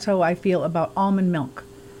 that's how I feel about almond milk.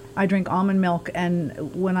 I drink almond milk,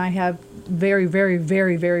 and when I have very, very,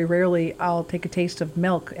 very, very rarely, I'll take a taste of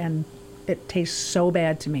milk, and it tastes so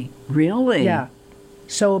bad to me. Really? Yeah,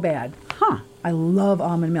 so bad. Huh. I love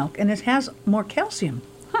almond milk, and it has more calcium.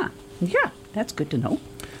 Huh. Yeah. That's good to know.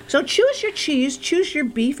 So choose your cheese, choose your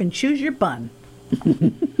beef, and choose your bun.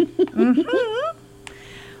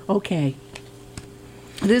 Okay.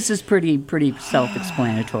 This is pretty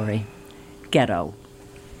self-explanatory. Ghetto.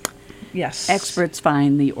 Yes. Experts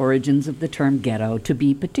find the origins of the term ghetto to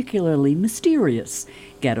be particularly mysterious.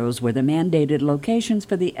 Ghettos were the mandated locations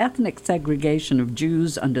for the ethnic segregation of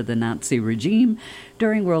Jews under the Nazi regime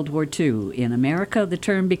during World War II. In America, the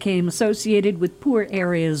term became associated with poor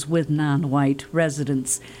areas with non-white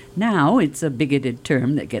residents. Now it's a bigoted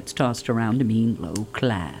term that gets tossed around to mean low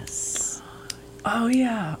class. Oh,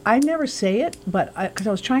 yeah. I never say it, but because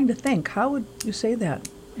I was trying to think, how would you say that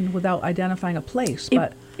without identifying a place?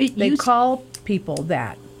 But they call people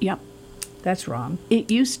that. Yep. That's wrong. It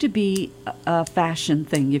used to be a fashion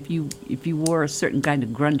thing. If you wore a certain kind of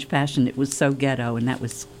grunge fashion, it was so ghetto, and that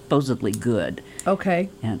was supposedly good. Okay.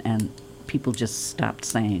 And people just stopped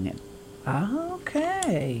saying it.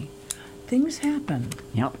 Okay. Things happen.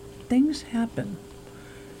 Yep. Things happen.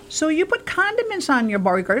 So you put condiments on your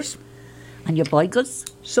burgers. And your burgers?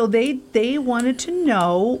 So they wanted to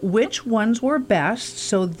know which ones were best,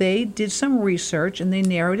 so they did some research, and they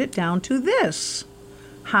narrowed it down to this.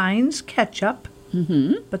 Heinz ketchup,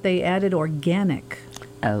 but they added organic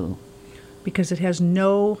Oh. because it has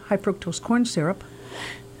no high fructose corn syrup,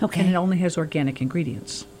 Okay. and it only has organic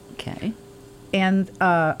ingredients. Okay. And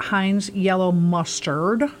Heinz yellow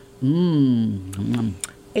mustard and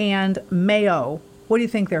mayo. What do you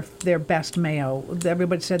think their best mayo?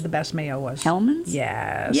 Everybody said the best mayo was Hellman's?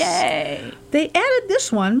 Yes. Yay. They added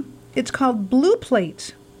this one. It's called Blue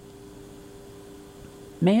Plate.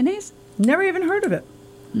 Mayonnaise? Never even heard of it.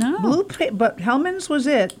 No. Blue Plate, but Hellman's was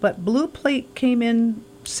it. But Blue Plate came in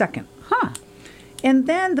second. Huh. And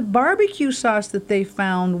then the barbecue sauce that they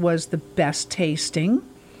found was the best tasting,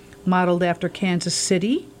 modeled after Kansas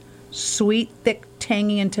City. Sweet, thick,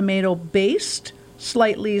 tangy, and tomato based.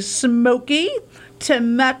 Slightly smoky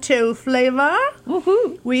tomato flavor.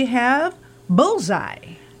 Woohoo. We have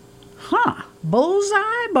Bullseye. Huh.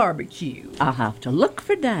 Bullseye barbecue. I'll have to look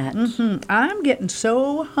for that. I'm getting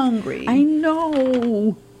so hungry. I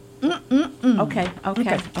know. Okay. I'll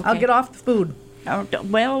get off the food Oh,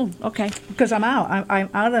 well, okay. because I'm out. I'm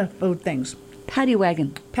out of food things. Paddy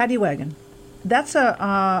wagon. Paddy wagon. That's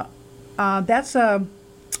a.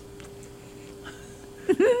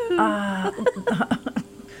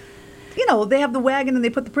 You know, they have the wagon and they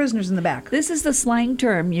put the prisoners in the back. This is the slang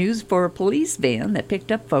term used for a police van that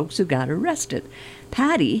picked up folks who got arrested.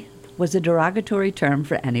 Paddy was a derogatory term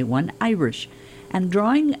for anyone Irish. And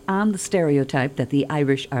drawing on the stereotype that the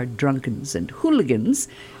Irish are drunkens and hooligans,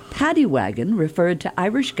 paddy wagon referred to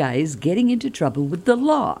Irish guys getting into trouble with the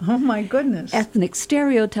law. Oh my goodness. Ethnic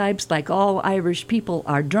stereotypes like all Irish people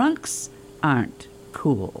are drunks aren't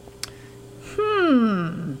cool.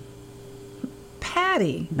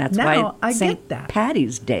 Paddy. That's now, why I St. get that.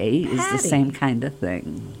 Patty's Day is the Paddy. same kind of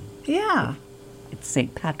thing. Yeah. It's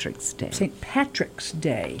St. Patrick's Day. St. Patrick's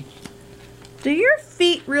Day. Do your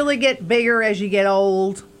feet really get bigger as you get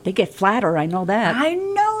old? They get flatter, I know that. I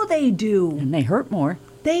know they do. And they hurt more.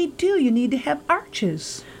 They do. You need to have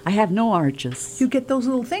arches. I have no arches. You get those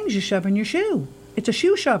little things you shove in your shoe. It's a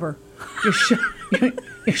shoe shover. You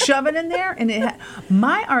shove it in there, and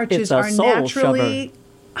my arches It's a are soul naturally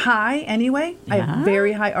high anyway. I Yeah. have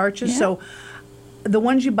very high arches, Yeah. so the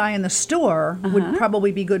ones you buy in the store would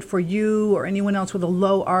probably be good for you or anyone else with a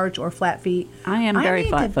low arch or flat feet. I am very I need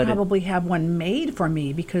flat-footed. to probably have one made for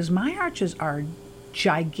me because my arches are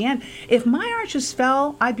gigantic. If my arches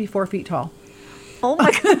fell, I'd be 4 feet tall. Oh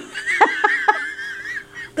my God.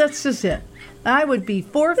 That's just it. I would be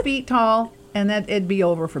 4 feet tall, and that it'd be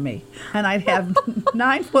over for me. And I'd have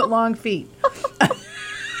 9 foot long feet.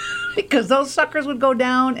 Because those suckers would go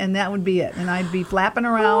down, and that would be it. And I'd be flapping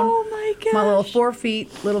around. Oh my gosh. My little 4 feet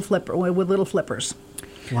little flipper with little flippers.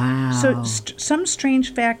 Wow. So some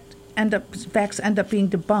strange fact end up being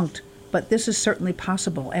debunked, but this is certainly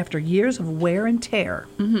possible after years of wear and tear.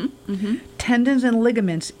 Tendons and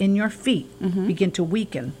ligaments in your feet begin to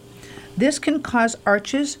weaken. This can cause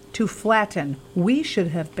arches to flatten. We should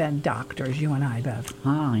have been doctors, you and I, Bev,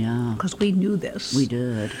 Oh, yeah. because we knew this. We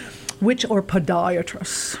did. Or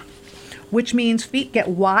podiatrists, which means feet get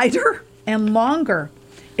wider and longer.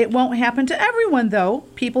 It won't happen to everyone, though.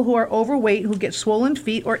 People who are overweight, who get swollen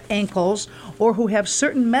feet or ankles, or who have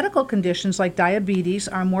certain medical conditions like diabetes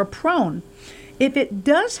are more prone. If it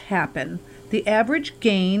does happen, the average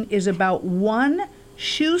gain is about 1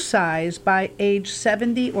 shoe size by age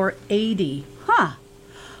 70 or 80. Huh.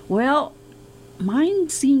 Well, mine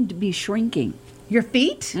seemed to be shrinking. Your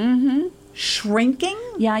feet? Mm-hmm. Shrinking?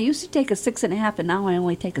 Yeah, I used to take a 6.5, and now I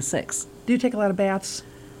only take a 6. Do you take a lot of baths?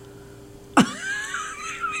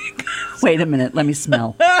 Wait a minute, let me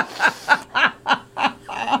smell.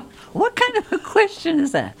 What kind of a question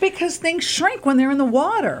is that? Because things shrink when they're in the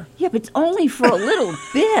water. Yeah, but it's only for a little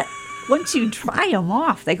bit. Once you dry them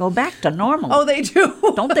off, they go back to normal. Oh, they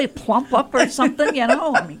do? Don't they plump up or something? You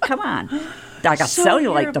know, I mean, come on. I got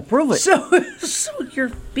cellulite to prove it. So your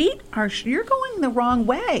feet you're going the wrong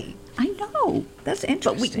way. I know. That's But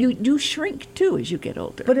interesting. you do shrink, too, as you get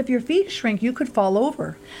older. But if your feet shrink, you could fall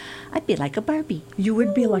over. I'd be like a Barbie. You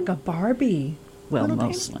would be like a Barbie. Well, Little tiny-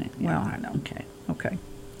 mostly. Well, I know. Okay. Okay.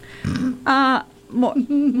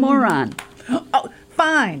 Moron. Oh,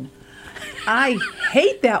 fine. I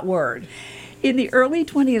hate that word. In the early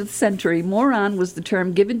 20th century, moron was the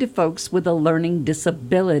term given to folks with a learning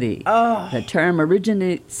disability. Oh. The term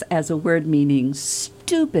originates as a word meaning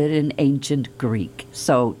stupid in ancient Greek.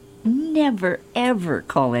 So never, ever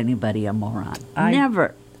call anybody a moron.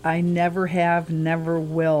 Never. I never have, never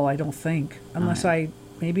will, I don't think. Unless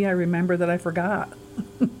maybe I remember that I forgot.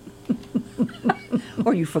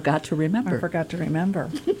 Or you forgot to remember. I forgot to remember.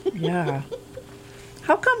 Yeah.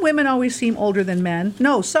 How come women always seem older than men?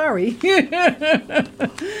 No, sorry. I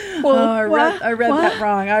read that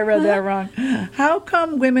wrong. I read that wrong. How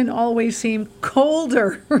come women always seem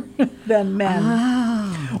colder than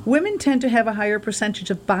men? Women tend to have a higher percentage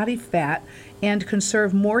of body fat and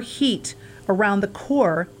conserve more heat around the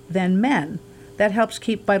core than men. That helps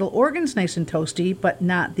keep vital organs nice and toasty, but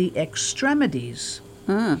not the extremities.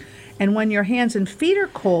 And when your hands and feet are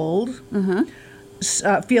cold,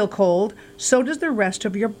 feel cold, so does the rest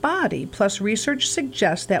of your body. Plus, research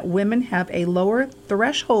suggests that women have a lower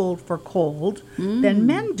threshold for cold than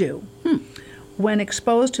men do. When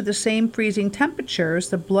exposed to the same freezing temperatures,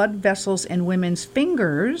 the blood vessels in women's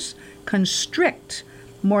fingers constrict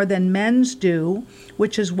more than men's do,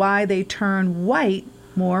 which is why they turn white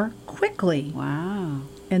more quickly. Wow.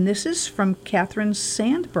 And this is from Catherine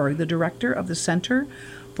Sandberg, the director of the Center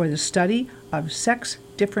for the Study of Sex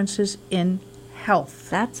Differences in Health.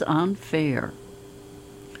 That's unfair.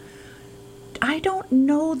 I don't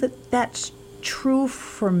know that that's true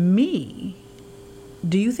for me.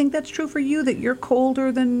 Do you think that's true for you, that you're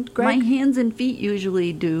colder than Greg? My hands and feet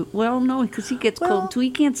usually do. Well, no, because he gets Well- cold too. He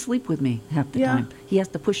can't sleep with me half the Yeah. time. He has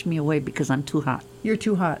to push me away because I'm too hot. You're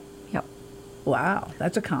too hot. Yep. Wow,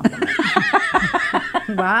 that's a compliment.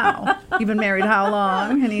 Wow. You've been married how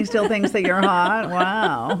long? And he still thinks that you're hot?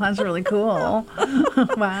 Wow, that's really cool.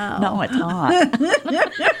 Wow. No, it's hot.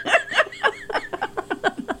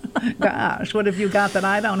 Gosh, what have you got that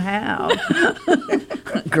I don't have?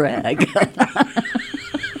 Greg.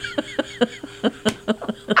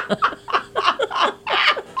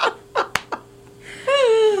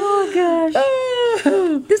 Oh, gosh.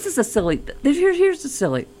 This is a silly... Here's a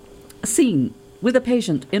silly scene with a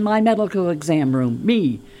patient in my medical exam room.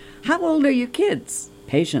 Me. How old are your kids?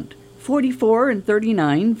 Patient. 44 and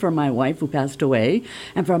 39 from my wife who passed away,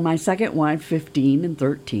 and from my second wife, 15 and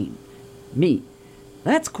 13. Me.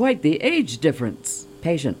 That's quite the age difference.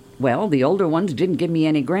 Patient. Well, the older ones didn't give me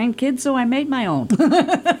any grandkids, so I made my own.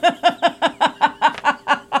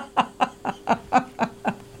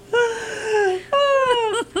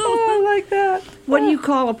 I like that. What do you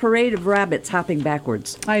call a parade of rabbits hopping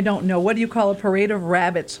backwards? I don't know. What do you call a parade of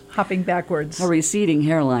rabbits hopping backwards? A receding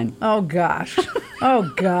hairline. Oh, gosh.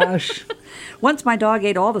 Oh, gosh. Once my dog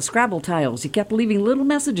ate all the Scrabble tiles. He kept leaving little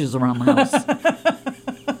messages around the house.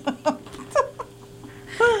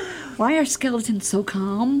 Why are skeletons so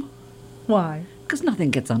calm? Why? Because nothing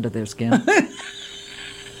gets under their skin.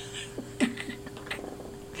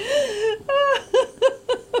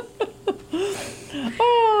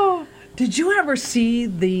 Oh, did you ever see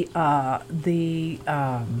the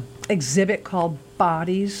exhibit called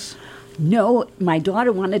Bodies? No, my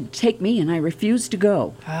daughter wanted to take me, and I refused to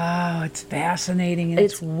go. Oh, it's fascinating and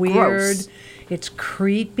it's It's weird. gross. It's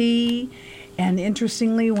creepy. And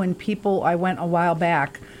interestingly, I went a while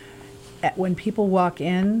back, when people walk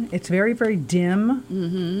in, it's very, very dim.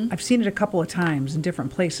 Mm-hmm. I've seen it a couple of times in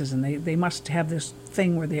different places, and they must have this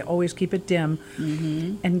thing where they always keep it dim.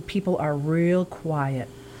 Mm-hmm. And people are real quiet.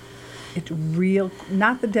 It's real,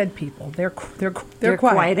 not the dead people. They're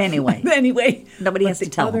quiet anyway. Anyway, nobody has to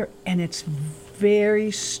tell them. And it's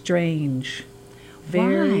very strange,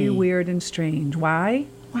 very weird and strange. Why?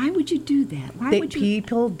 Why would you do that?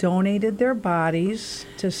 People donated their bodies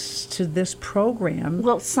to this program.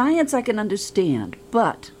 Well, science I can understand,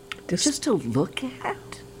 but just to look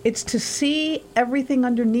at? It's to see everything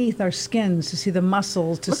underneath our skins, to see the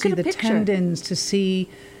muscles, to see the tendons, to see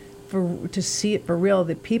it for real.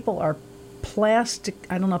 That people are plastic.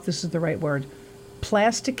 I don't know if this is the right word.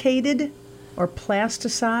 Plasticated or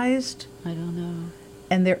plasticized. I don't know.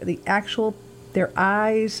 And their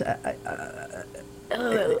eyes.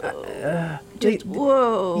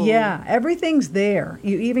 Whoa. Yeah, everything's there.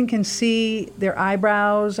 You even can see their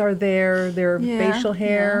eyebrows are there. Their facial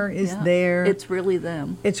hair is there. It's really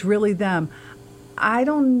them. It's really them. I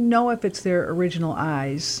don't know if it's their original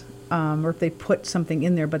eyes or if they put something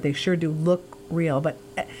in there, but they sure do look real.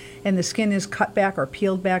 And the skin is cut back or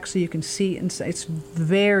peeled back so you can see inside. It's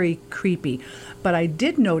very creepy. But I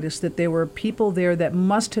did notice that there were people there that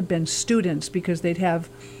must have been students because they'd have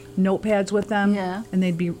notepads with them, and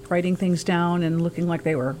they'd be writing things down and looking like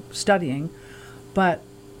they were studying, but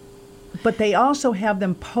they also have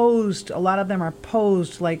them posed. A lot of them are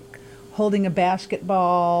posed like holding a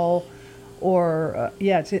basketball, or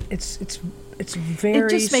it's very. It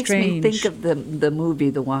just makes strange. me think of the movie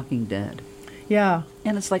The Walking Dead. Yeah,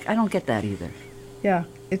 and it's like I don't get that either. Yeah,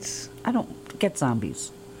 I don't get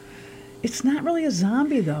zombies. It's not really a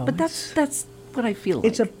zombie though. But that's what I feel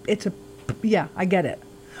like. Yeah, I get it.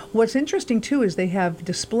 What's interesting, too, is they have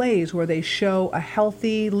displays where they show a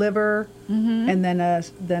healthy liver and then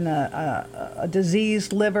a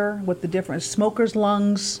diseased liver with the different smoker's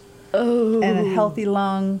lungs and a healthy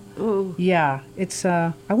lung. Oh. Yeah, it's.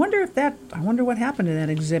 I wonder what happened to that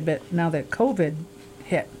exhibit now that COVID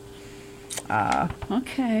hit.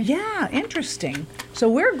 Okay. Yeah, interesting. So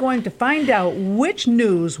we're going to find out which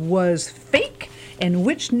news was fake and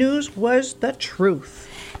which news was the truth.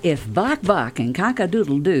 If Bok Bok and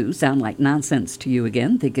Cock-a-Doodle-Doo sound like nonsense to you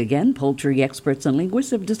again, think again. Poultry experts and linguists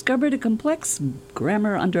have discovered a complex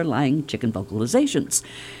grammar underlying chicken vocalizations.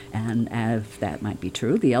 And if that might be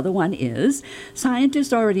true, the other one is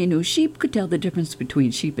scientists already knew sheep could tell the difference between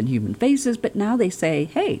sheep and human faces, but now they say,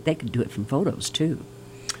 hey, they can do it from photos too.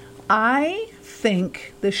 I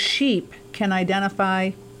think the sheep can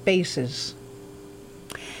identify faces.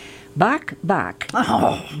 Bok Bok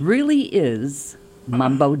really is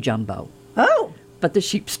mumbo jumbo. Oh! But the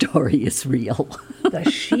sheep story is real. The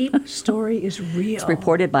sheep story is real. It's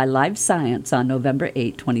reported by Live Science on November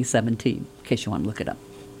 8, 2017, in case you want to look it up.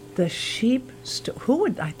 The sheep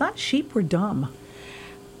I thought sheep were dumb.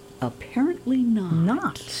 Apparently not.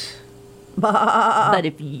 Not. But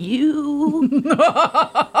if you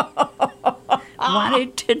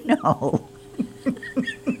wanted to know.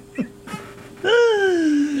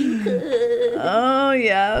 Oh,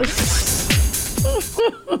 yes.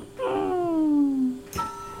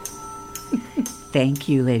 Thank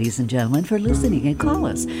you, ladies and gentlemen, for listening, and call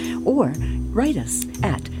us or write us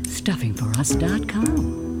at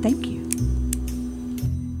stuffingforus.com. Thank you.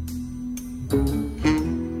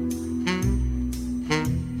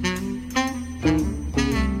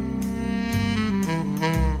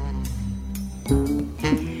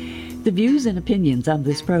 The views and opinions of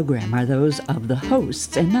this program are those of the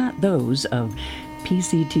hosts and not those of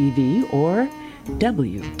PCTV or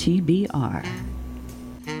WTBR.